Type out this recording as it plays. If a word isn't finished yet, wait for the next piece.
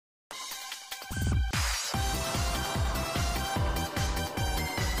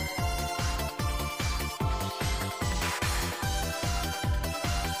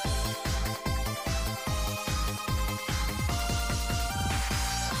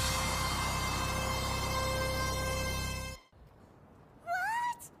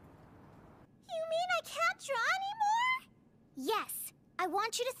I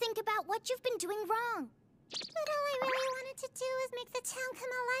want you to think about what you've been doing wrong. But all I really wanted to do is make the town come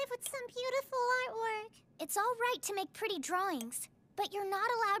alive with some beautiful artwork. It's all right to make pretty drawings, but you're not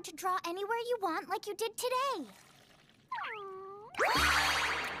allowed to draw anywhere you want like you did today.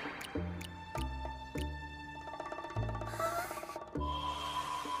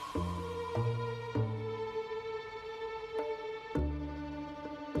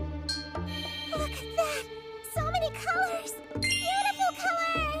 Look at that! So many colors! Beautiful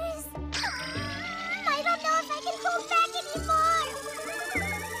colors! I don't know if I can hold back anymore!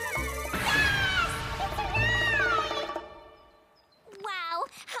 Yes! It's alive! Wow,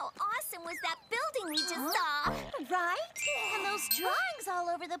 how awesome was that building we just saw? Right? And those drawings all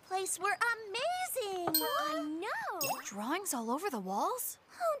over the place were amazing! I know. Drawings all over the walls?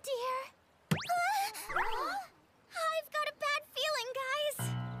 Oh, dear. I've got a bad feeling, guys.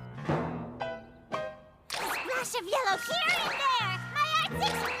 Splash of yellow here and there! My art's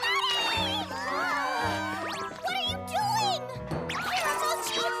exploding! What are you doing?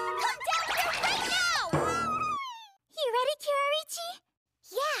 Kiramochi, come down here right now! You ready, Kirarichi?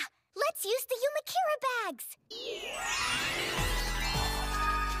 Yeah, let's use the Yumakira bags.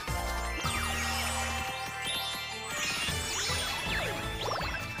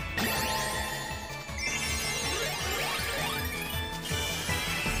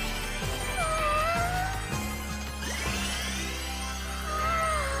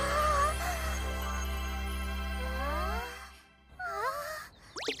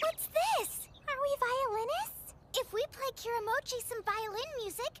 What's this? Are we violinists? If we play Kiramochi some violin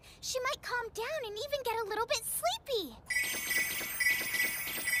music, she might calm down and even get a little bit sleepy.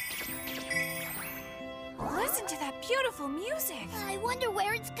 Listen to that beautiful music. I wonder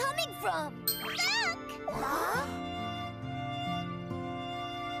where it's coming from. Look! Huh?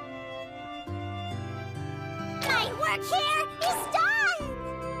 My work here is done!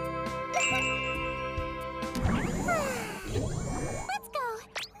 Let's go.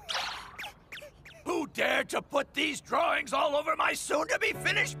 Who dared to put these drawings all over my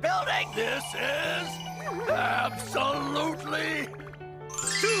soon-to-be-finished building? This is absolutely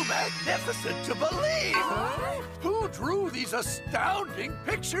too magnificent to believe! Who drew these astounding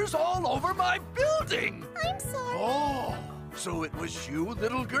pictures all over my building? I'm sorry. Oh, so it was you,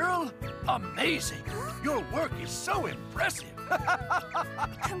 little girl? Amazing! Your work is so impressive.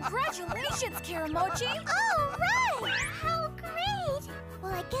 Congratulations, Kiramochi. All right! How great!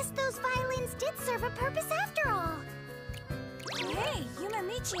 Well, I guess those violins did serve a purpose after all. Hey,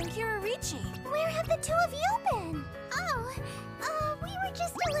 Yumamichi and Kirarichi. Where have the two of you been? Oh, we were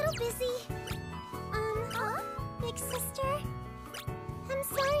just a little busy. Big sister? I'm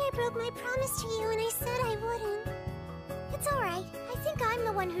sorry I broke my promise to you and I said I wouldn't. It's all right. I think I'm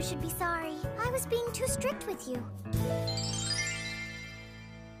the one who should be sorry. I was being too strict with you.